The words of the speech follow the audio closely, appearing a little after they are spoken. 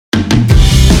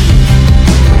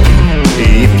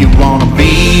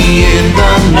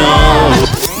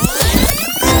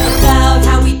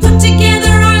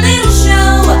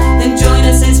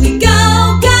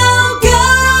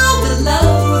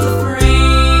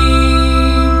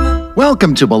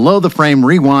Welcome to Below the Frame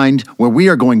Rewind, where we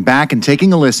are going back and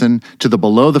taking a listen to the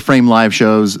Below the Frame live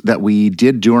shows that we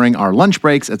did during our lunch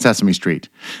breaks at Sesame Street.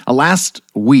 Last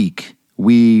week,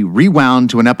 we rewound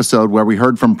to an episode where we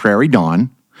heard from Prairie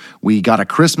Dawn. We got a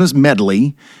Christmas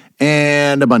medley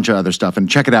and a bunch of other stuff, and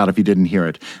check it out if you didn't hear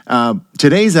it.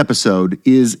 Today's episode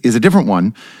is a different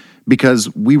one,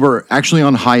 because we were actually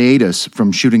on hiatus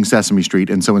from shooting Sesame Street,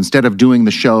 and so instead of doing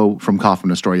the show from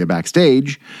Kaufman Astoria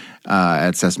backstage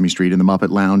at Sesame Street in the Muppet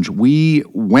Lounge, we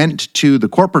went to the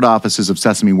corporate offices of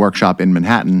Sesame Workshop in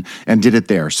Manhattan and did it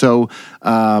there. So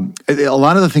a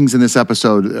lot of the things in this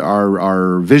episode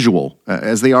are visual,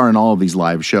 as they are in all of these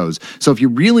live shows. So if you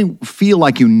really feel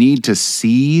like you need to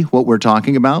see what we're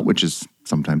talking about, which is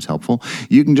sometimes helpful,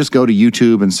 you can just go to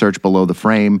YouTube and search Below the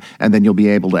Frame, and then you'll be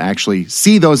able to actually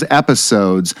see those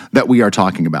episodes that we are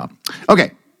talking about.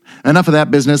 Okay, enough of that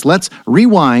business. Let's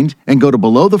rewind and go to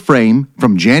Below the Frame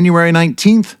from January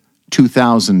 19th,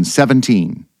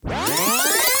 2017.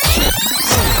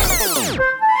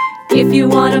 If you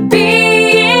want to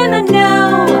be in the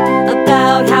know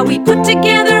about how we put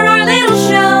together our little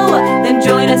show, then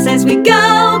join us as we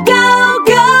go, go,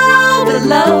 go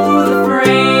below the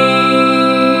frame.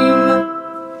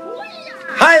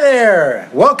 Hi there!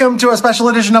 Welcome to a special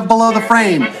edition of Below the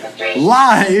Frame,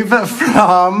 live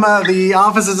from the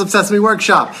offices of Sesame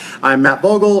Workshop. I'm Matt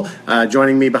Bogle.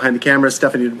 Joining me behind the camera is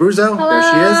Stephanie D'Abruzzo. Hello. There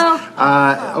she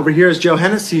is. Over here is Joe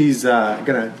Hennis. He's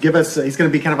going to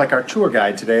be kind of like our tour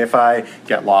guide today if I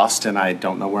get lost and I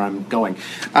don't know where I'm going.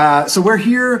 So we're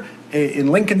here in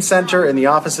Lincoln Center in the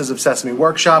offices of Sesame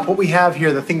Workshop. What we have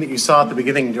here, the thing that you saw at the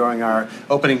beginning during our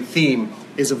opening theme,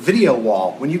 is a video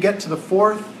wall. When you get to the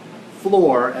fourth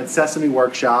floor at Sesame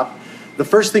Workshop, the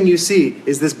first thing you see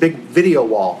is this big video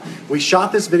wall. We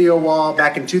shot this video wall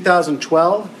back in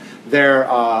 2012. There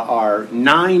are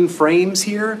 9 frames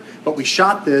here, but we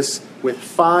shot this with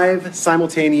 5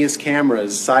 simultaneous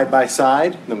cameras side by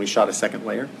side. Then we shot a second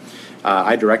layer.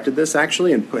 I directed this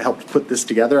actually and helped put this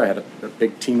together. I had a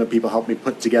big team of people help me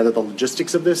put together the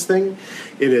logistics of this thing.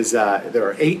 It is there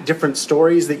are 8 different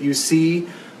stories that you see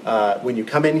when you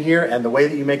come in here, and the way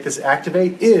that you make this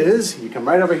activate is you come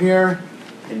right over here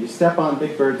and you step on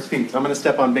Big Bird's feet. So I'm going to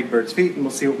step on Big Bird's feet and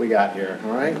we'll see what we got here.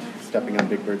 All right, stepping on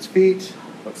Big Bird's feet.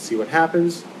 Let's see what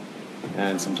happens.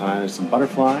 And sometimes some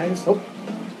butterflies. Oh,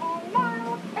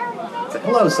 it's a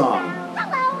hello song.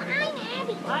 Hello, I'm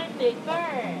Abby. I'm Big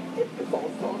Bird. It's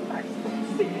also nice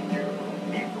seeing you.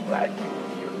 It's glad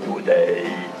you're here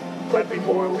today. But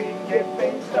before we get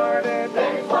things started,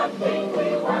 there's one thing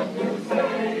we want to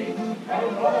say.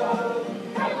 Hello,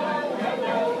 hello,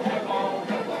 hello, hello,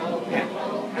 hello,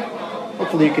 hello, hello.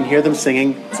 Hopefully you can hear them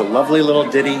singing. It's a lovely little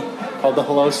ditty called the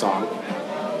Hello Song.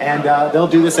 And they'll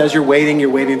do this as you're waiting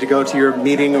to go to your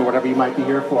meeting or whatever you might be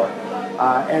here for.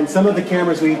 And some of the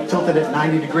cameras we tilted at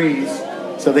 90 degrees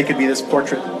so they could be this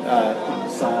portrait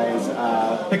size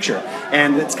picture.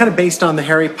 And it's kind of based on the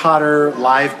Harry Potter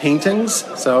live paintings,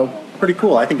 so pretty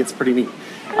cool. I think it's pretty neat.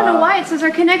 I don't know why it says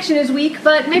our connection is weak,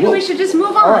 but maybe we should just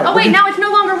move on. All right, oh, wait, now it's no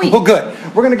longer weak. Well, good.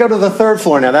 We're going to go to the 3rd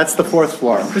floor now. That's the 4th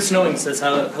floor. Chris Knowing says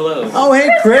hello. Oh,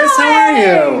 hey, Chris, how are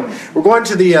you? We're going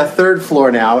to the 3rd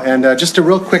floor now, and just a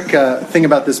real quick thing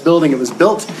about this building.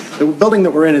 The building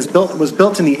that we're in was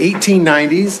built in the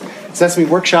 1890s. Sesame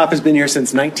Workshop has been here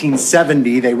since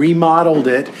 1970. They remodeled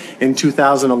it in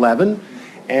 2011.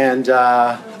 And,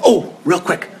 real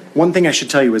quick. One thing I should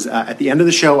tell you is at the end of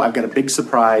the show, I've got a big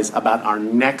surprise about our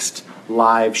next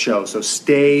live show. So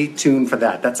stay tuned for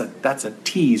that. That's a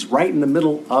tease right in the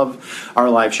middle of our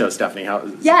live show, Stephanie.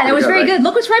 Yeah, that was very good.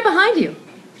 Look what's right behind you.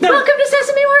 Welcome to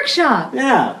Sesame Workshop.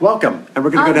 Yeah, welcome. And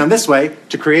we're going to go down this way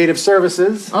to Creative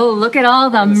Services. Oh, look at all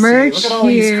the merch Look at all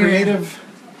these creative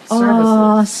services.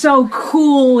 Oh, so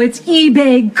cool. It's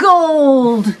eBay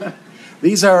Gold.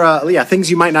 These are,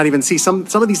 things you might not even see. Some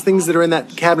of these things that are in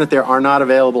that cabinet there are not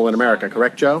available in America,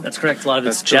 correct, Joe? That's correct. A lot of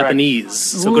it's That's correct. Japanese,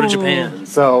 so go to Japan.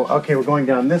 So, okay, we're going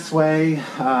down this way.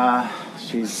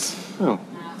 Nice.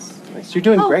 You're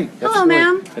doing great. That's hello, really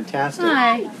ma'am. Fantastic.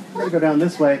 Hi. We're going to go down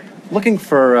this way. Looking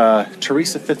for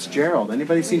Teresa Fitzgerald.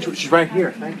 Anybody seen? She's right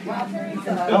here. Thank you.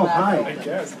 Oh,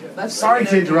 hi. Sorry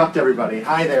to interrupt everybody.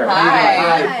 Hi there.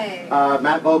 Hi.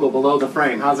 Matt Bogle, Below the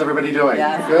Frame. How's everybody doing?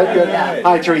 Yeah. Good. Yeah.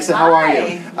 Hi, Teresa. How are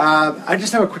you? Hi. I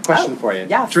just have a quick question for you.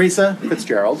 yeah. Teresa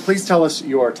Fitzgerald, please tell us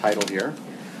your title here.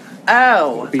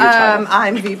 Oh, Be your title.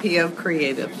 I'm VP of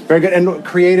Creative. Very good. And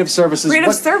Creative Services.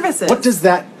 Creative Services. What does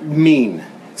that mean?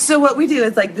 So what we do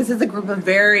is this is a group of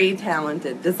very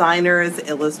talented designers,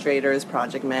 illustrators,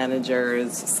 project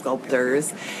managers,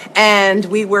 sculptors, and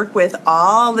we work with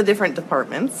all the different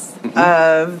departments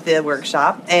of the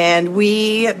workshop, and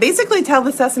we basically tell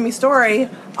the Sesame story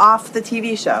off the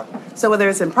TV show. So whether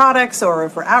it's in products or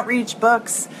for outreach,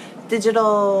 books,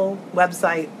 digital,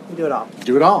 website, we do it all.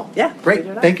 Do it all. Yeah, Great. we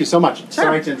do it all. Thank you so much.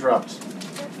 Sorry to interrupt.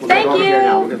 We'll Thank go over here you.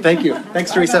 now. Thank you.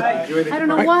 Thanks, Teresa. I don't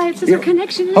know Right. why it says Here. our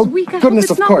connection is Oh, weak. I goodness,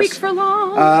 hope it's of not course. weak for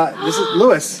long. This is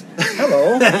Lewis.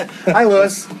 Hello. Hi,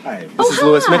 Lewis. Hi. This is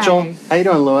Lewis hi. Mitchell. How you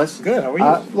doing, Lewis? Good, how are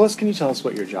you? Lewis, can you tell us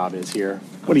what your job is here?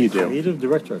 What do you do? Creative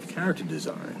Director of Character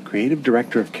Design. Creative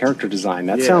Director of Character Design.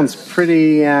 That Yes. sounds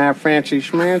pretty fancy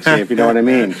schmancy, if you know what I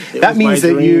mean. It That was my means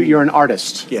that dream. you're an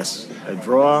artist. Yes, I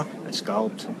draw, I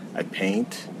sculpt, I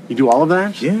paint. You do all of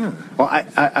that? Yeah, Well,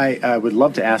 I would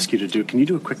love to ask you to do. Can you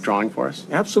do a quick drawing for us?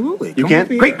 absolutely. You Come can?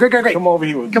 over here. Great. Come over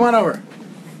here with Come on over.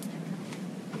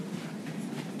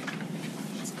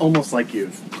 It's almost like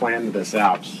you've planned this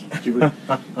out.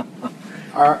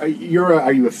 Are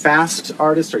you a fast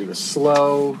artist? Are you a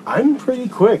slow? I'm pretty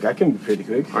quick. I can be pretty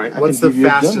quick. All right. I What's can the give you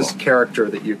a demo. fastest character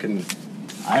that you can?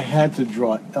 I had to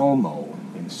draw Elmo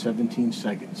in 17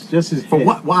 seconds. Just his For head.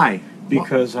 what? Why?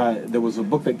 Because there was a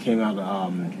book that came out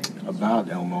about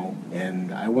Elmo,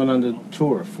 and I went on the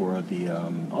tour for the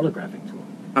autographing tour.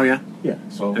 Oh yeah. Yeah,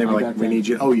 so And they were I like, got "We that. need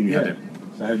you." Oh, you yeah. had it.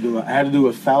 So I had to do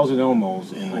 1,000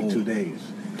 Elmos in 2 days.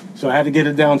 So I had to get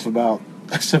it down to about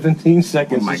 17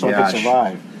 seconds Oh my so I gosh. could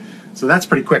survive. So that's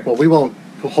pretty quick. Well, we won't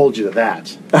hold you to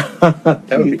that.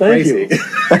 That would be Thank crazy. you.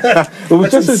 It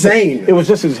was That's just insane. It was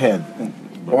just his head.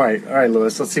 All right,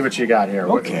 Lewis. Let's see what you got here.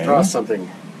 Okay. Draw something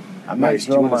I might nice.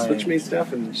 Do you draw want to my- switch me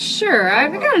stuff? And Sure,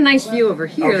 I've got a nice view over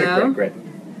here, okay, though. great.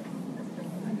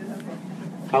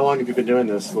 How long have you been doing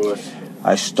this, Lewis?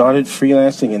 I started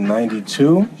freelancing in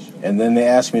 '92, and then they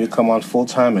asked me to come on full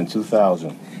time in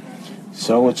 2000.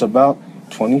 So it's about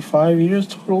 25 years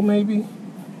total, maybe,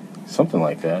 something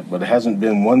like that. But it hasn't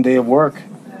been one day of work.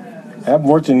 I haven't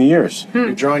worked in years.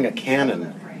 You're drawing a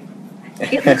cannon.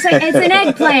 It looks like it's an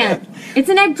eggplant. It's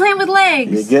an eggplant with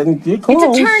legs. You're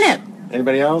close. It's a turnip.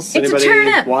 Anybody else? It's a Anybody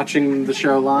turnip. watching the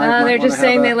show live? might They're wanna just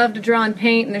saying have they a- love to draw and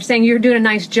paint, and they're saying you're doing a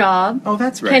nice job. Oh,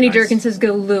 that's right. Kenny nice. Durkin says,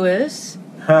 "Go, Lewis."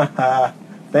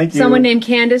 Thank you. Someone named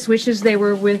Candace wishes they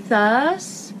were with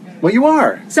us. Well, you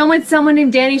are. Someone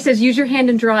named Danny says, "Use your hand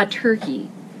and draw a turkey."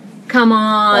 Come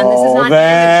on, this is Oh, not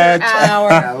that- amateur hour.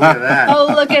 Yeah, look at that. Oh,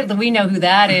 look at we know who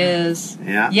that is.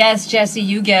 Yeah. Yes, Jesse,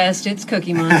 you guessed. It's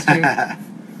Cookie Monster.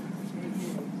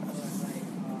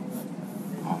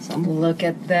 Awesome. Look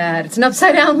at that. It's an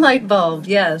upside down light bulb.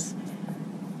 Yes.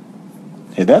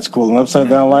 Hey, that's cool. An upside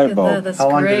down Look light at that, bulb. That's How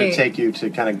long great. did it take you to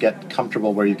kind of get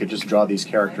comfortable where you could just draw these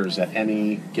characters at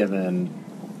any given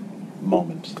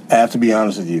moment? I have to be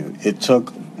honest with you. It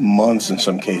took months in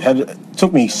some cases. It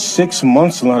took me 6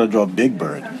 months to learn how to draw Big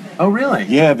Bird. Oh, really?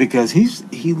 Yeah, because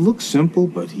he looks simple,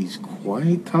 but he's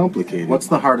quite complicated. What's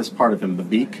the hardest part of him? The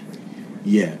beak?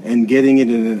 Yeah, and getting it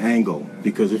in an angle.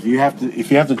 Because if you have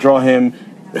to draw him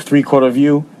a 3/4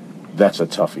 view, that's a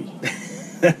toughie.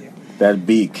 That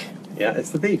beak. Yeah,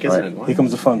 it's the beak, isn't Right. it? Here comes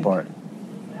the fun part.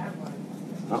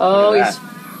 Oh, look at he's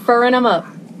furring them up.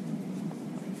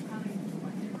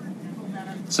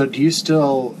 So do you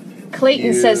still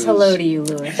Clayton says use- hello to you,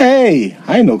 Louis. Hey,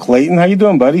 I know Clayton. How you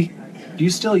doing, buddy? Do you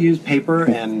still use paper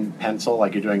and pencil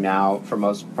like you're doing now for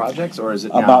most projects, or is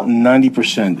it About now?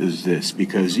 90% is this,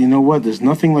 because you know what? There's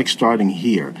nothing like starting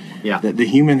here. Yeah. The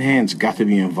human hand's got to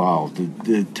be involved.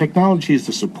 The technology is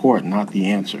the support, not the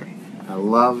answer. I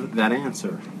love that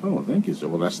answer. Oh, thank you, sir.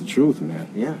 Well, that's the truth, man.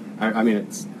 Yeah, I mean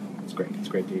it's great. It's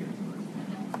great to hear.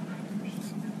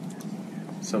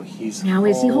 So he's Now,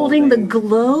 is he holding the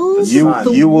globe? You- of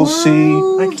the you will see-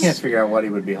 world? I can't figure out what he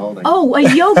would be holding. Oh, a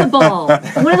yoga ball.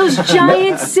 One of those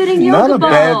giant sitting yoga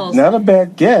balls. Not a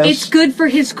bad guess. It's good for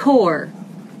his core.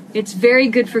 It's very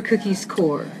good for Cookie's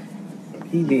core.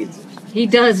 He needs it. He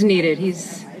does need it.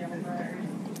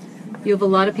 You have a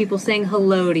lot of people saying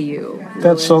hello to you.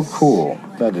 That's so Louis. cool.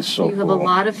 That is so You have cool. a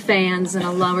lot of fans, and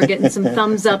we're getting some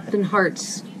thumbs up and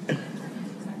hearts.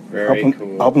 Very Hope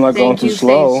cool. I'm not going Thank too you,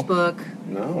 slow. Facebook.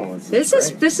 No,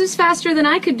 This is faster than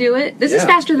I could do it. This is Yeah,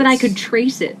 faster than I it's- could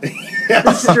trace it. Yeah,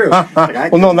 that's true. Like, I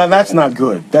Well, no, that's not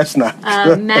good. That's not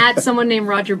good. Matt, someone named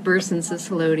Roger Burson says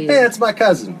hello to you. Hey, it's my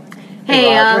cousin.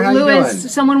 Hey, Roger, how you Louis, doing?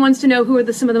 someone wants to know who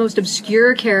are some of the most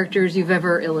obscure characters you've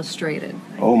ever illustrated.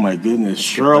 Oh my goodness,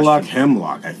 Sherlock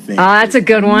Hemlock, I think. That's a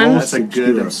good one. That's a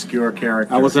good Obscure. obscure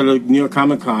character. I was at a New York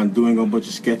Comic Con doing a bunch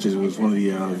of sketches. It was one of the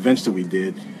events that we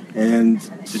did, and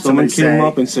someone somebody came say-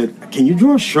 up and said, "Can you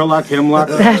draw Sherlock Hemlock?"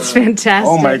 That's fantastic.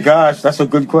 Oh my gosh, that's a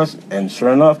good question. And sure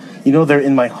enough, they're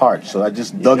in my heart. So I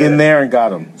just dug in there and got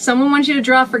them. Someone wants you to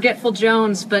draw Forgetful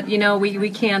Jones, but we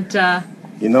can't.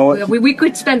 You know what? We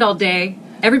could spend all day.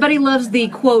 Everybody loves the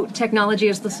quote, technology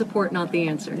is the support, not the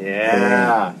answer.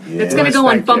 Yeah. It's going to go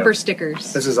on Thank you. bumper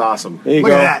stickers. This is awesome. There you Look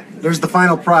go. at that. There's the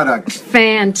final product.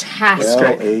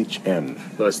 Fantastic.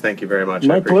 LHM. Louis, thank you very much. I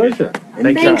My appreciate pleasure. that.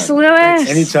 Thank you. Thanks, Louis.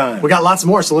 Anytime. We got lots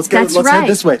more, so let's That's head right.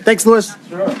 this way. Thanks, Louis.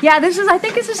 Yeah, I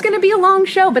think this is going to be a long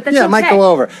show, but that's Yeah, okay. it might go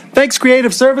over. Thanks,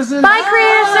 Creative Services. Bye,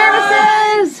 Creative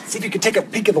Services. See if you can take a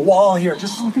peek at the wall here.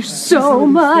 Just So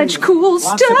much cool lots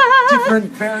of stuff. different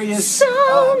various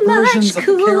So versions much of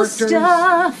cool characters.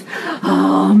 stuff.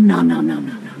 Oh, no.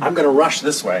 I'm going to rush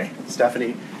this way,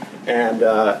 Stephanie, and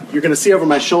you're going to see over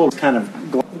my shoulder, kind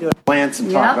of glance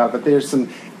and talk Yep. about. But there's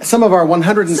some of our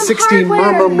 160 Some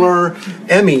hardware.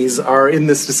 Emmys are in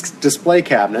this display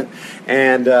cabinet,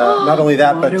 and not only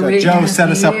that, What but do we Joe have set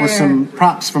us up with here? some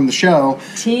props from the show.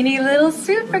 Teeny little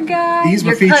super guy. These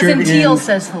were Your featured cousin in- Teal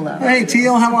says hello. Hey,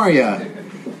 Teal, how are you?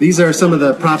 These are some of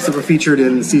the props that were featured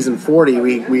in season 40.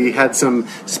 We had some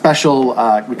special,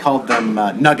 we called them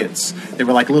nuggets. They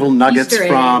were like little nuggets Easter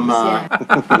from. eggs,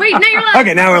 yeah. Wait, now you're live.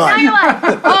 Okay, now we're live. Now you're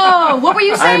live. Oh, what were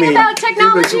you saying about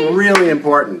technology? It was really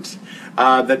important.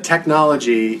 The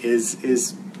technology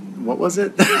is what was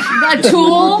it? A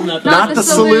tool, not the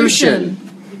solution.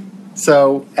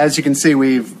 So, as you can see,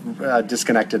 we've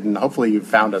disconnected, and hopefully you've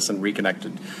found us and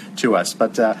reconnected to us.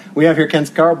 But we have here Ken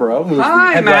Scarborough. Who's the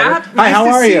Hi, head Matt. writer. Hi, Nice how to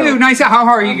are see you? Nice. How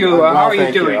are you? Well, How are you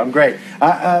thank doing? I'm great.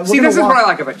 See, this is what I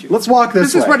like about you. Let's walk this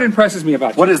This way. is what impresses me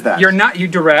about you. What is that? You're not. You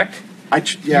direct.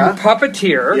 Yeah. You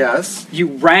puppeteer. Yes. You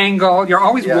wrangle. You're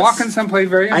always Yes. walking someplace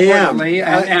very I am. importantly.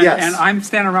 And Yes. I'm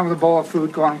standing around with a bowl of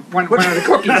food going, when are the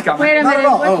cookies coming? Wait a Not at minute.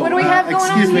 all. What do we have going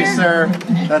on Excuse me, here? sir.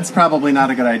 That's probably not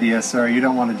a good idea, sir. You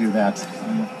don't want to do that.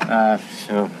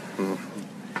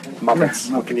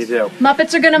 Muppets. What can you do?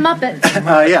 Muppets are gonna Muppet.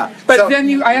 Yeah. But So-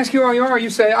 then I ask you how you are. You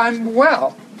say, I'm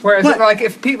well. Whereas, What? like,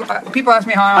 if people ask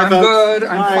me how Hi, I'm folks. good,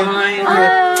 I'm Hi.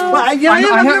 fine. Well,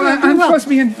 yeah, I'm supposed to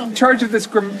be in charge of this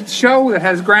show that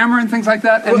has grammar and things like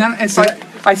that, and then it's like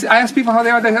I ask people how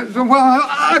they are. They say, "Well,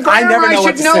 grammar, never know I what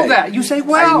should to know say. that." You say,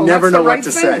 "Well, I never that's know the right what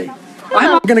to thing." say.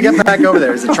 I'm going to get back over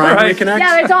there. Is it trying Right. to reconnect?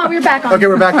 Yeah, it's on. We're back on. Okay,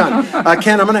 we're back on.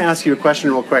 Ken, I'm going to ask you a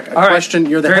question real quick. All right. Question.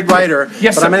 You're the Very head good. writer.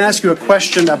 Yes, But sir. I'm going to ask you a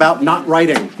question about not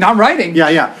writing. Not writing. Yeah,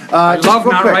 yeah. I Just love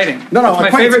real not quick. writing. No, That's my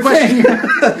it's a favorite question.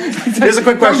 thing. Here's a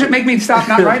quick question. Don't make me stop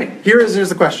not writing. Here's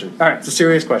the question. All right. It's a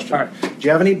serious question. All right. Do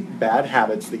you have any bad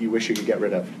habits that you wish you could get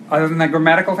rid of? Other than that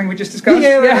grammatical thing we just discussed?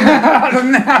 Yeah. Other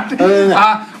than that. than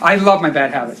that. I love my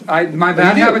bad habits. My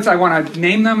bad you do? habits, I want to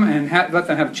name them and let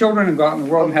them have children and go out in the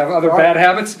world and have other All right. bad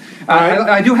habits. All right.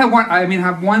 I do have one. I mean,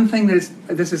 have one thing that is.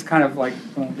 This is kind of like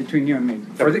between you and me,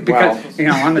 because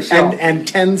on the show And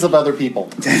tens of other people.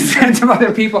 tens of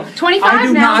other people. 25 I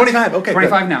do now. Not, 25, okay,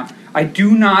 25 now. I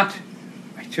do not.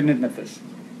 I shouldn't admit this.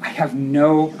 I have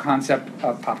no concept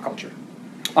of pop culture.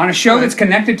 On a show that's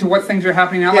connected to what things are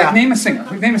happening now, Yeah. like name a singer.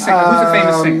 Name a singer. Who's a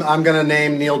famous singer? I'm going to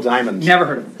name Neil Diamond. Never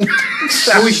heard of him.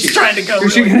 Who is she? Trying to go.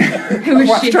 Who's she? Who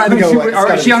is she? Trying to go. It's Or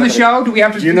gotta is be she on the somebody. show? Do we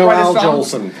have to? You know write a Al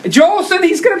song? Jolson. Jolson,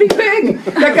 he's going to be big.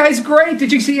 That guy's great.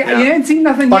 Did you see? You didn't see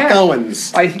nothing Buck yet.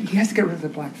 Owens. He has to get rid of the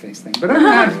blackface thing. But other than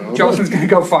that, Jolson's going to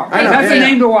go far. I know, That's yeah, a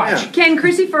name to yeah. watch. Yeah. Ken,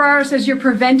 Chrissy Ferraro says you're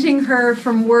preventing her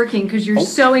from working because you're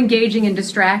so engaging and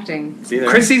distracting. See there?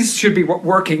 Chrissy should be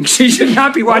working. She should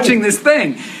not be watching this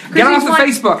thing. Get off the one-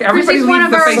 Facebook. Everybody Chrissy's one leave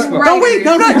of the our Facebook. No, wait,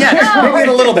 no, not yet. No. Wait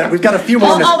a little bit. We've got a few more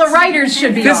minutes. All the writers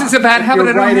should be This off. is a bad habit You're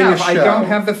I don't writing a have. I show. don't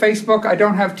have the Facebook. I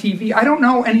don't have TV. I don't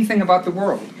know anything about the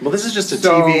world. Well, this is just a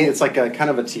So- TV. It's like a kind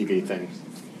of a TV thing.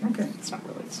 Okay. It's not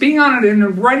really. Being on it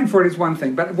and writing for it is one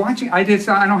thing, but watching, I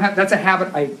don't have. That's a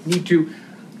habit I need to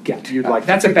get. You'd like to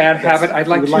That's a take- bad that's- habit. I'd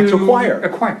like you to would like to acquire.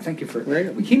 Acquire. Thank you for. There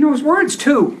you go. He knows words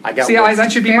too. I got See, words.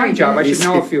 that should be my Very job. I good. should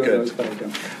know a few Good. of those, but I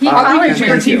don't. He I'll acknowledged be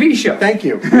on your you. TV show. Thank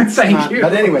you. Thank you.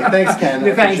 But anyway, thanks, Ken.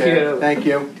 I Thank appreciate you. it. Thank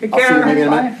you. Take I'll see you care. maybe in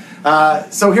a Bye. minute.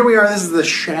 So here we are. This is the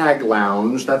Shag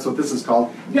Lounge. That's what this is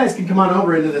called. You guys can come on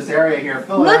over into this area here.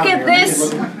 Fill it Look out at here. Make it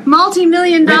this look-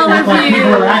 multi-million make it dollar look like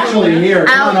people are view actually here. out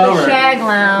Come on the over. Shag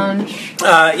Lounge.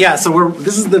 Yeah, so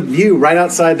this is the view right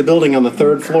outside the building on the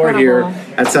third floor here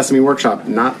Incredible. at Sesame Workshop.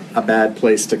 Not a bad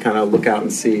place to kind of look out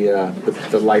and see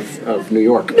the life of New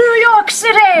York. New York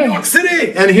City!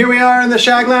 City! And here we are in the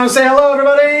Shag Lounge. Say hello,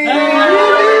 everybody!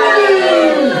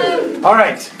 All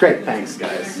right, great. Thanks,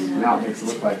 guys. Now it makes it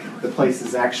look like the place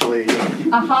is actually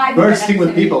A high bursting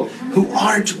with people who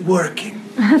aren't working.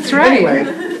 That's right. Anyway,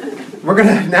 we're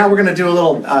gonna do a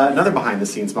little another behind the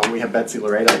scenes moment. We have Betsy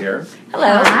Laredo here. Hello.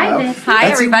 Hello. Hi,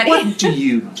 Betsy, everybody. What do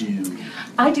you do?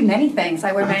 I do many things.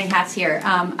 I wear many hats here.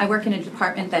 I work in a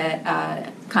department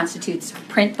that constitutes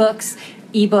print books,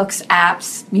 ebooks,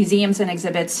 apps, museums and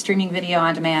exhibits, streaming video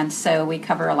on demand, so we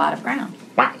cover a lot of ground.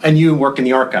 Wow. And you work in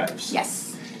the archives.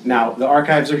 Yes. Now, the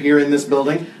archives are here in this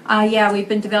building. Yeah, we've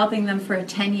been developing them for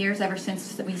 10 years, ever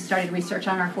since we started research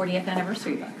on our 40th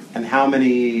anniversary book. And how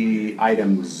many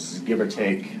items, give or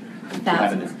take, do you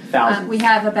have in it? Thousands. We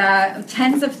have about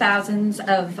tens of thousands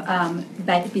of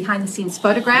behind-the-scenes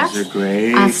photographs. Those are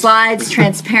great. Slides,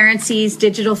 transparencies,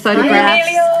 digital photographs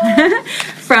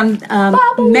from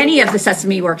many of the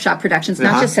Sesame Workshop productions,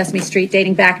 not just Sesame Street,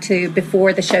 dating back to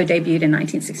before the show debuted in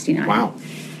 1969. Wow.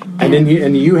 And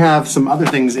then you have some other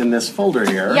things in this folder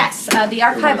here. Yes, the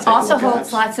archive also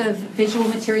holds lots of visual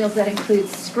materials that include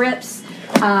scripts,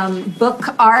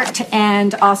 book art,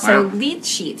 and also lead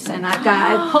sheets. And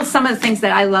I pulled some of the things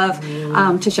that I love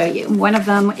to show you. One of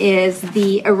them is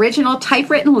the original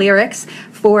typewritten lyrics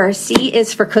for C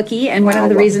is for Cookie. And one of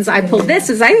the reasons I pulled this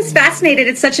is I was fascinated.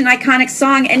 It's such an iconic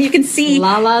song. And you can see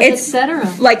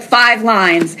it's like 5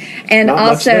 lines. And Not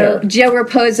also much there. Joe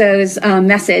Raposo's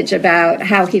message about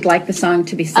how he'd like the song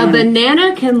to be sung. A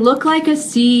banana can look like a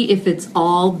C if it's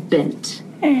all bent.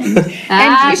 And you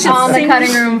That's should on the sing-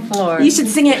 cutting room floor. You should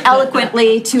sing it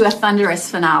eloquently to a thunderous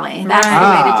finale. That's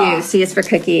the way to do C is for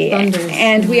Cookie. Thunderous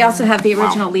And we also have the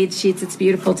original lead sheets. It's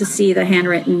beautiful to see the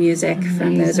handwritten music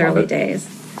from those early days.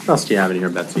 What else do you have in here,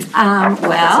 Betsy?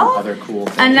 Well, Other cool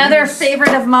things. another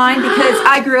favorite of mine, because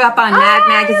I grew up on Mad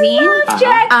Magazine.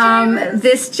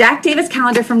 This Jack Davis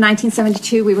calendar from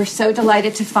 1972. We were so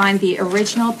delighted to find the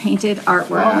original painted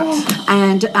artwork,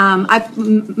 and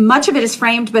much of it is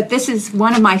framed. But this is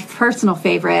one of my personal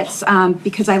favorites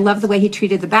because I love the way he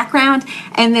treated the background.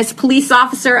 And this police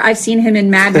officer, I've seen him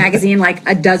in Mad Magazine like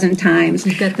a dozen times.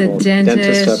 You've got the dentist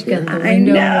dentist, up you've here. got the I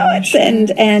window.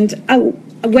 know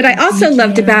what I also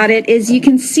loved about it is you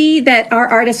can see that our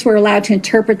artists were allowed to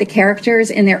interpret the characters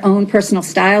in their own personal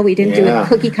style. We didn't do a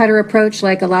cookie cutter approach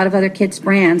like a lot of other kids'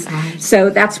 brands.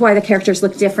 So that's why the characters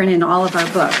look different in all of our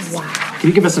books. Can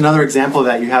you give us another example of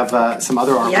that? You have some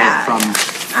other artwork from...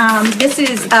 This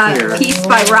is a piece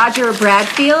by Roger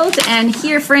Bradfield, and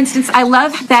here, for instance, I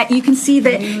love that you can see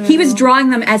that he was drawing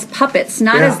them as puppets,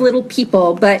 not as little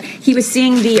people, but he was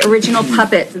seeing the original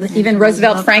puppet. Even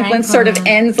Roosevelt Franklin sort of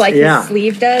ends like his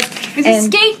sleeve does. It's a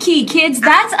skate key, kids.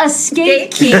 That's a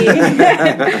skate key.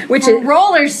 Which For is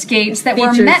roller skates that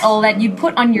were features- metal that you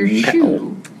put on your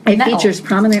shoe. It Metal. features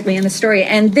prominently in the story,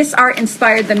 and this art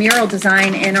inspired the mural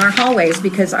design in our hallways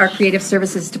because our creative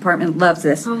services department loves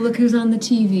this. Oh, look who's on the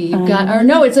TV. You've got, or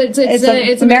no, it's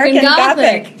American American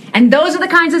Gothic. Gothic. And those are the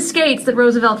kinds of skates that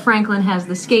Roosevelt Franklin has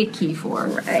the skate key for.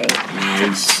 Right.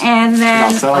 Nice. And then,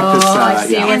 Also like this, I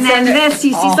see. and then this,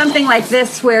 you see something like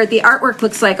this where the artwork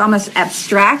looks like almost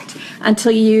abstract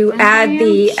until you add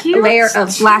the cute. layer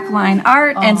of black line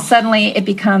art, and suddenly it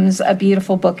becomes a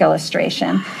beautiful book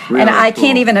illustration. And I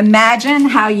can't even imagine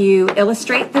how you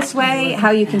illustrate this way,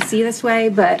 how you can see this way,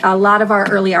 but a lot of our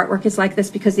early artwork is like this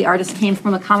because the artist came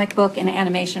from a comic book and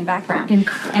animation background.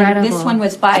 Incredible. And this one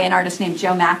was by an artist named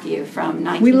Joe Matthew from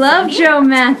 1970. We love Joe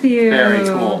Matthew. Very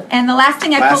cool. And the last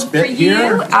thing I Last pulled for bit you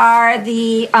here. are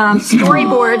the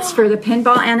storyboards for the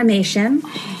pinball animation.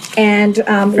 And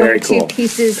one Very or two cool.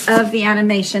 pieces of the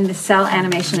animation, the cell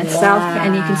animation itself.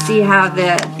 And you can see how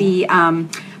the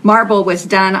marble was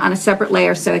done on a separate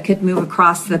layer so it could move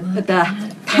across the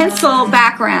pencil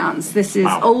backgrounds. This is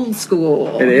old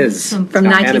school. It is. From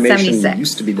Animation 1976.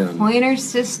 used to be done. Pointer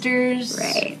Sisters.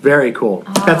 Right. Very cool.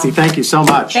 Betsy, thank you so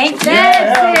much. Thank you.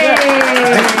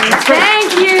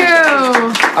 Thank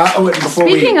you. Wait, before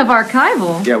Speaking of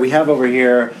archival, Yeah, we have over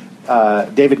here,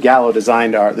 David Gallo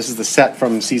designed our, this is the set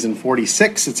from season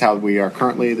 46. It's how we are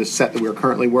currently, the set that we are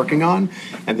currently working on.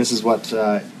 And this is what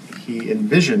he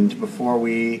envisioned before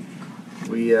we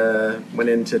went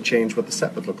in to change what the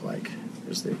set would look like.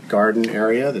 There's the garden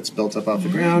area that's built up off the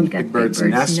ground, got Big Bird's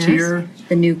Nest here.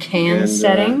 the new can And,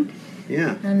 setting.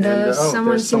 Yeah. And someone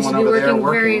there's seems to be over there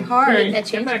working very hard.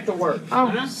 Get back to work.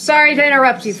 Oh, sorry to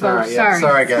interrupt you, folks.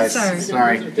 Sorry, guys.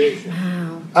 Sorry.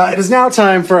 It is now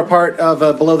time for a part of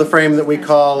Below the Frame that we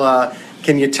call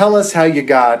Can You Tell Us How You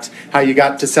Got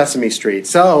to Sesame Street?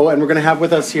 So, and we're going to have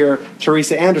with us here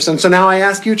Teresa Anderson. So now I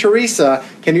ask you, Teresa,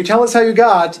 can you tell us how you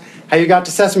got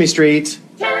to Sesame Street?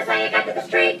 Tell us how you got to the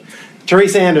street.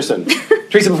 Teresa Anderson.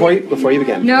 Teresa, before you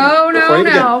begin. No.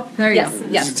 There you Yes, go.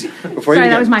 yes. Before you Sorry, begin,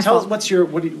 that was my tell fault. us what's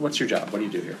your job? What do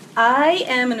you do here? I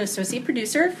am an associate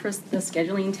producer for the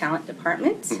scheduling talent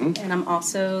department, Mm-hmm. and I'm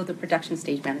also the production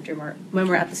stage manager when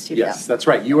we're at the studio. Yes, that's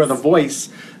right. You are the voice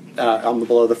on the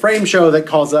Below the Frame show that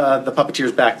calls the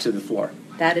puppeteers back to the floor.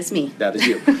 That is me. That is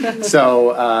you.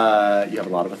 So you have a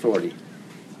lot of authority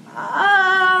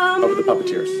over the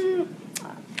puppeteers.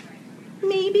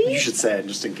 Maybe. You should say it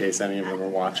just in case any of them are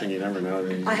watching. You never know.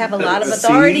 I have a lot of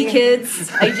authority, See?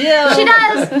 kids. I do. She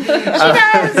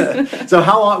does. She does. So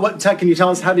how long? Can you tell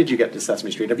us how did you get to Sesame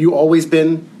Street? Have you always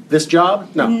been this job?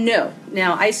 No. No.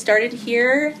 Now, I started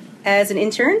here as an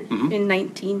intern Mm-hmm. in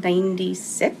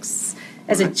 1996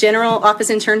 as a general office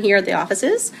intern here at the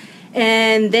offices.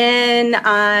 And then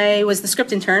I was the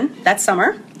script intern that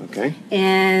summer. Okay.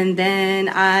 And then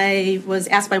I was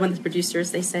asked by one of the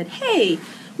producers, they said, hey,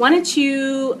 why don't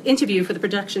you interview for the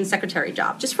production secretary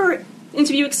job, just for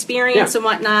interview experience Yeah. and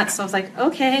whatnot. So I was like,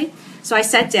 okay. So I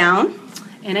sat down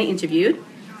and I interviewed.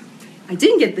 I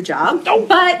didn't get the job,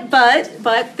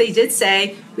 but they did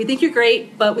say, we think you're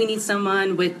great, but we need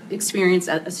someone with experience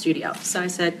at a studio. So I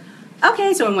said,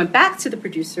 okay. So I went back to the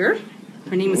producer.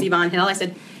 Her name was Yvonne Hill. I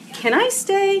said, can I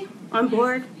stay on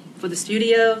board for the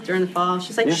studio during the fall?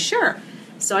 She's like, Yeah. sure.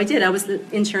 So I did. I was the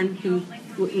intern who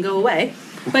wouldn't go away.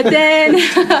 But then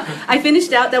I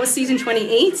finished out. That was season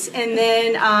 28. And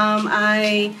then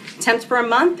I temped for a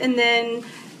month. And then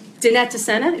Danette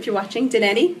DeSena, if you're watching,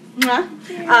 Danette,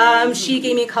 she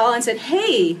gave me a call and said,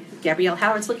 hey, Gabrielle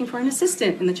Howard's looking for an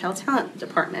assistant in the child talent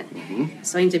department. Mm-hmm.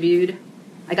 So I interviewed.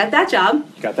 I got that job.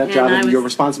 You got that job, I and was- your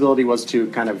responsibility was to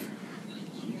kind of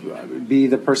be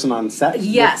the person on set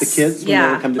Yes. with the kids when yeah.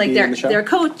 they would come to like be their, in the show? their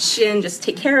coach and just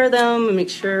take care of them and make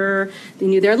sure they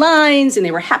knew their lines and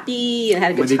they were happy and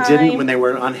had a when good they time. when they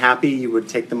were unhappy, you would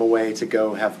take them away to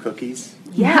go have cookies.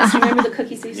 Yes, remember the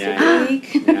cookies they used Yeah. to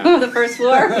bake Yeah. on the first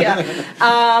floor? Yeah.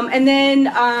 And then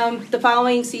the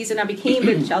following season, I became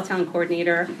the child talent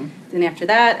coordinator. Mm-hmm. Then after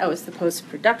that, I was the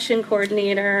post-production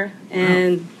coordinator,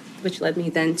 and which led me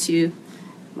then to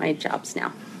my jobs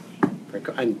now. Very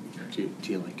cool. And do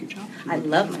you like your job? I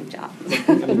love my job.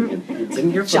 I mean, you've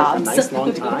been here for a Jobs. nice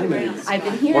long time. And I've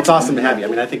been here. well, it's awesome to have you. I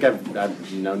mean, I think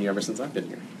I've known you ever since I've been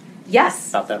here. Yes.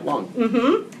 About that long.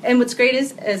 Mm-hmm. And what's great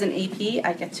is, as an AP,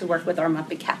 I get to work with our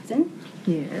Muppet captain,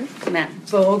 Yes. Matt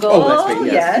Vogel. Oh, that's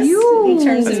me, yes. In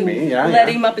terms That's of me, yeah,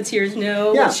 letting Muppeteers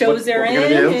know Yeah, what shows what they're we're gonna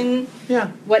do. in and Yeah.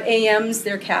 what AMs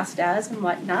they're cast as and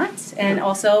whatnot. And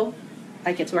also,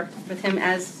 I get to work with him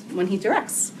as when he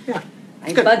directs. Yeah.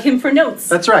 I Good. bug him for notes.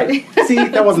 That's right. See,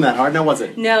 that wasn't that hard, now was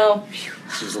it? No.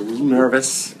 She was a little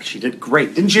nervous. She did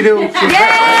great, didn't you do?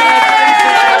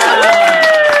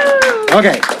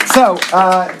 Okay, so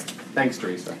thanks,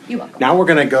 Teresa. You're welcome. Now we're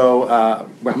going to go.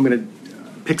 I'm going to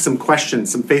pick some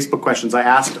questions, some Facebook questions. I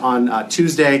asked on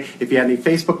Tuesday if you had any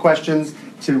Facebook questions.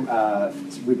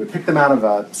 We would pick them out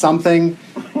of something.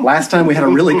 Last time we had a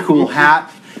really cool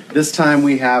hat. This time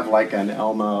we have like an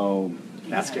Elmo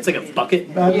basket. It's like a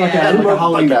bucket. Like a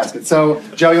Halloween basket. So,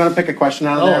 Joe, you want to pick a question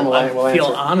out of there? And I feel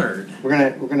answer. honored.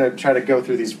 We're gonna try to go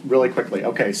through these really quickly.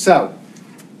 Okay, so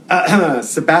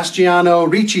Sebastiano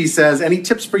Ricci says, any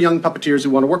tips for young puppeteers who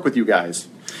want to work with you guys?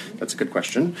 That's a good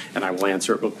question, and I will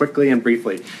answer it real quickly and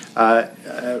briefly.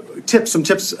 Some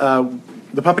tips.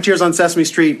 The puppeteers on Sesame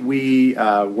Street, we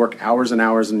work hours and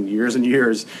hours and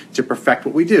years to perfect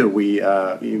what we do.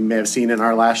 You may have seen in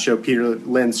our last show, Peter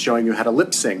Linz showing you how to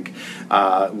lip sync.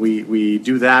 We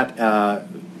do that.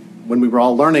 When we were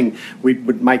all learning, we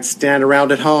might stand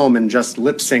around at home and just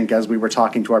lip sync as we were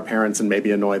talking to our parents and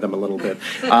maybe annoy them a little bit.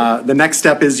 The next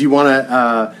step is you want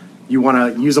to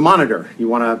use a monitor. You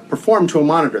want to perform to a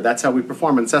monitor. That's how we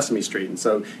perform on Sesame Street. And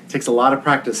so it takes a lot of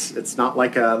practice. It's not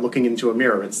like looking into a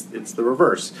mirror. It's the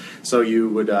reverse. So you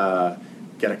would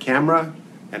get a camera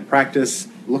and practice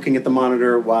looking at the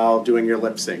monitor while doing your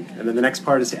lip sync. And then the next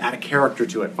part is to add a character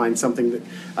to it. Find something that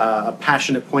a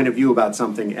passionate point of view about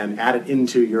something and add it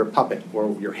into your puppet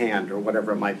or your hand or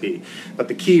whatever it might be. But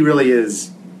the key really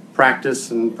is practice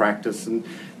and practice and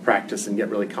practice and get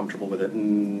really comfortable with it.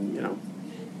 And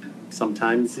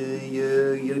sometimes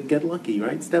you get lucky,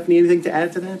 right? Stephanie, anything to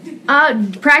add to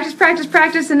that?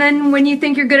 Practice, and then when you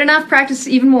think you're good enough, practice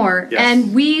even more. Yes.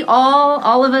 And we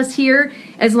all of us here,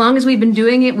 as long as we've been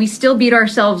doing it, we still beat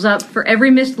ourselves up for every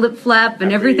missed lip flap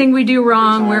and everything we do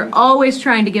wrong. time. We're always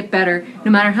trying to get better,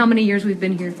 no matter how many years we've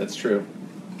been here. That's true.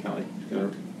 Kelly, you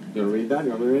want to read that?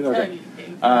 You want me to read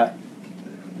that? Okay.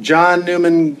 John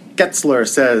Newman Getzler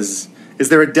says, Is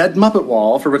there a dead Muppet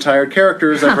wall for retired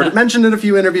characters? I've heard it mentioned in a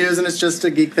few interviews, and it's just a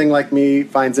geek thing like me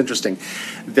finds interesting.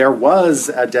 There was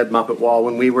a dead Muppet wall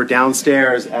when we were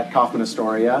downstairs at Kaufman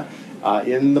Astoria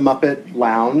in the Muppet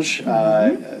Lounge.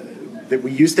 That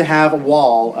we used to have a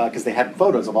wall because they had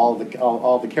photos of all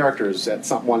the characters at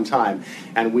one time,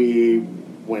 and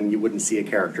when you wouldn't see a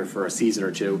character for a season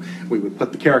or two, we would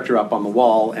put the character up on the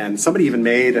wall, and somebody even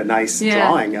made a nice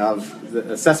drawing of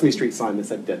the Sesame Street sign that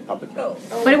said "Dead Puppet."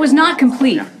 But it was not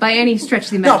complete by any stretch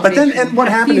of the No, imagination. but then and what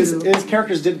happened is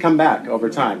characters did come back over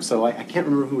time. So I can't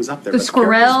remember who was up there. The but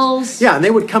squirrels. Yeah, and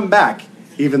they would come back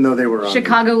even though they were on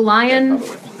Chicago Lion.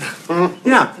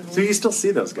 Yeah, so you still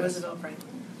see those guys.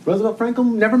 Roosevelt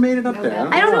Franklin never made it up there.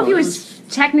 I don't know if he was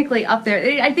technically up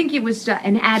there. I think it was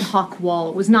an ad hoc wall.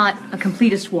 It was not a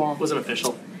completist wall. Wasn't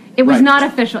official. It was Right. not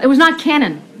official. It was not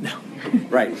canon.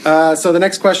 Right. So the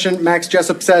next question, Max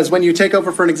Jessup says, when you take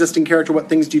over for an existing character, what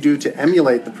things do you do to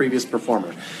emulate the previous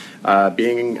performer? Well, I'm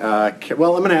going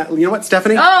to, you know what,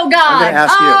 Stephanie? Oh, God. I'm going to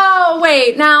ask you. Oh,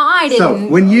 wait. Now, I didn't. So,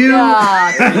 when you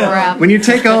God, crap. when you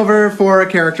take over for a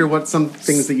character, what's some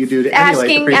things that you do to emulate the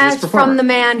Asking previous as performer? from the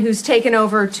man who's taken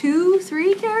over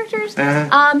 2-3 characters.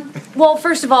 Uh-huh. Well,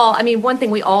 first of all, I mean, one thing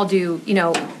we all do, you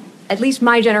know, at least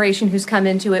my generation who's come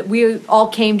into it, we all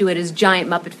came to it as giant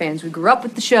Muppet fans. We grew up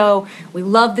with the show. We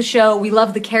love the show. We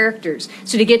love the characters.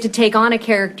 So to get to take on a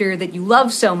character that you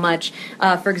love so much,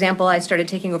 for example, I started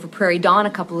taking over Prairie Dawn a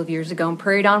couple of years ago, and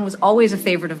Prairie Dawn was always a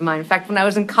favorite of mine. In fact, when I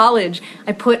was in college,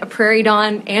 I put a Prairie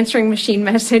Dawn answering machine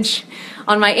message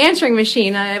on my answering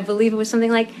machine. I believe it was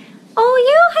something like, "Oh,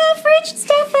 you have reached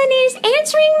Stephanie's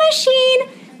answering machine.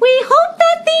 We hope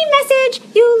that the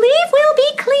message you leave will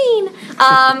be clean."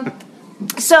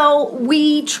 So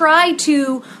we try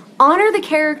to honor the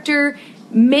character,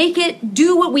 make it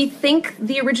do what we think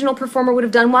the original performer would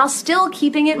have done while still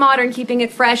keeping it modern, keeping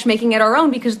it fresh, making it our own,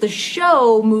 because the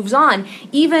show moves on.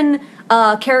 Even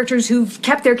characters who've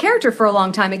kept their character for a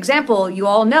long time. Example, you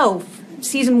all know,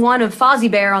 season 1 of Fozzie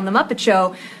Bear on The Muppet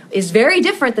Show is very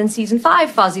different than season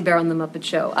 5 Fozzie Bear on The Muppet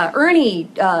Show. Ernie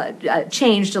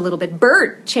changed a little bit.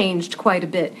 Bert changed quite a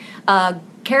bit.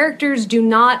 Characters do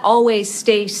not always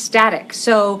stay static,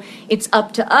 so it's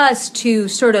up to us to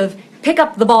sort of pick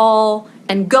up the ball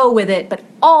and go with it, but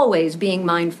always being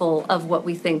mindful of what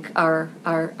we think our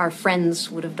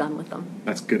friends would have done with them.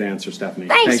 That's a good answer, Stephanie.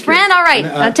 Thanks, Thank you. friend. All right,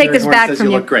 And, I'll take Terry this Horn back says from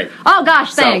you you. look great. Oh,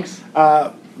 gosh, thanks.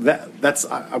 So,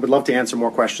 I would love to answer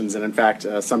more questions, and in fact,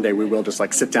 someday we will just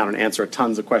like sit down and answer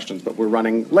tons of questions. But we're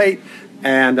running late,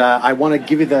 and I want to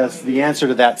give you the answer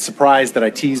to that surprise that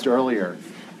I teased earlier.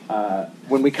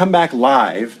 When we come back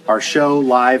live, our show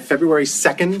live February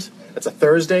 2nd. It's a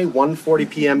Thursday, 1:40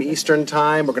 p.m. Eastern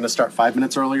Time. We're going to start 5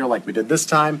 minutes earlier like we did this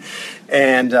time.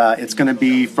 And it's going to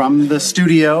be from the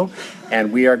studio.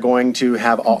 And we are going to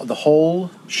have the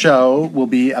whole show will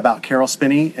be about Carol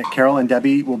Spinney. Carol and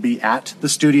Debbie will be at the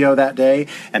studio that day.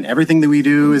 And everything that we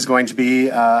do is going to be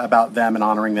about them and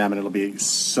honoring them. And it'll be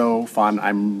so fun.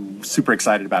 I'm super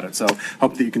excited about it. So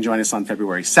hope that you can join us on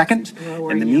February 2nd.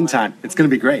 In the meantime, it's going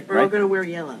to be great, We're all right? going to wear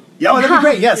yellow. Yeah, that'd be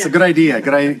great. Yes, a good idea.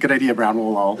 Good idea, Brown.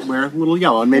 We'll all wear a little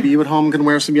yellow, and maybe you at home can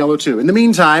wear some yellow too. In the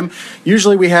meantime,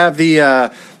 usually we have the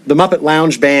Muppet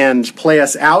Lounge Band play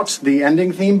us out, the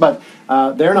ending theme, but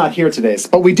they're not here today.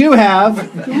 But we do have.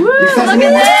 Look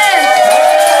at this!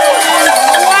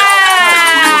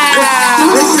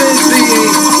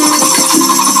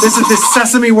 This is the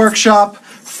Sesame Workshop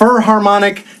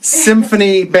Philharmonic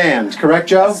Symphony Band, correct,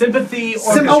 Joe? Sympathy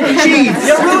Orchestra. Oh, jeez.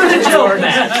 You ruined the joke,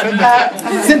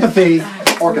 man. Sympathy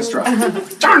Orchestra.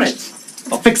 Darn it!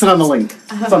 I'll fix it on the link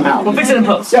somehow. We'll fix it in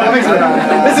post. Yeah, I'll fix it.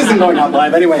 This isn't going out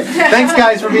live anyway. Thanks,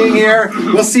 guys, for being here.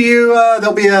 We'll see you.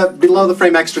 There'll be a Below the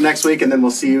Frame Extra next week, and then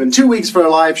we'll see you in 2 weeks for a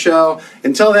live show.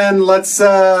 Until then, let's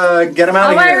get them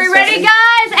out of here. Are we ready,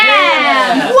 guys?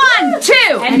 And 1, 2.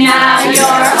 And now you're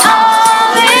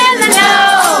all in the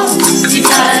know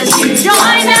because you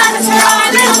joined us for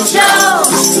our little show.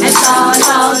 And so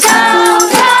go,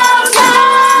 go, go,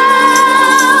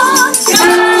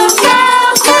 go,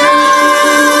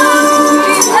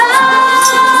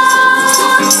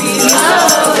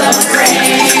 below the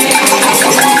frame.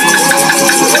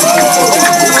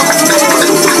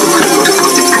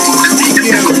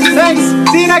 Thanks.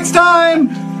 See you next time.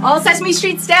 All Sesame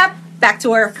Street step, back to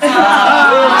work.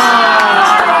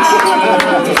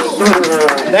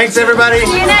 Thanks, everybody.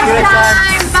 See you next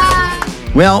time.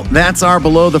 Bye. Well, that's our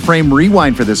Below the Frame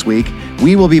rewind for this week.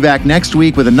 We will be back next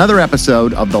week with another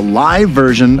episode of the live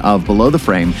version of Below the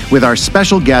Frame with our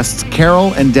special guests,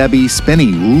 Carol and Debbie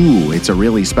Spinney. Ooh, it's a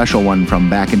really special one from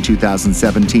back in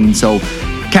 2017, so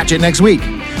catch it next week.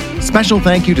 Special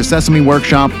thank you to Sesame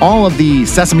Workshop, all of the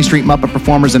Sesame Street Muppet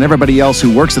performers, and everybody else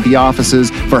who works at the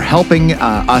offices for helping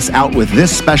us out with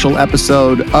this special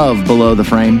episode of Below the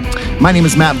Frame. My name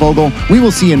is Matt Vogel. We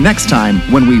will see you next time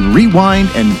when we rewind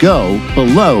and go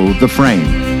below the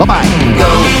frame. Bye-bye.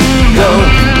 Go, go,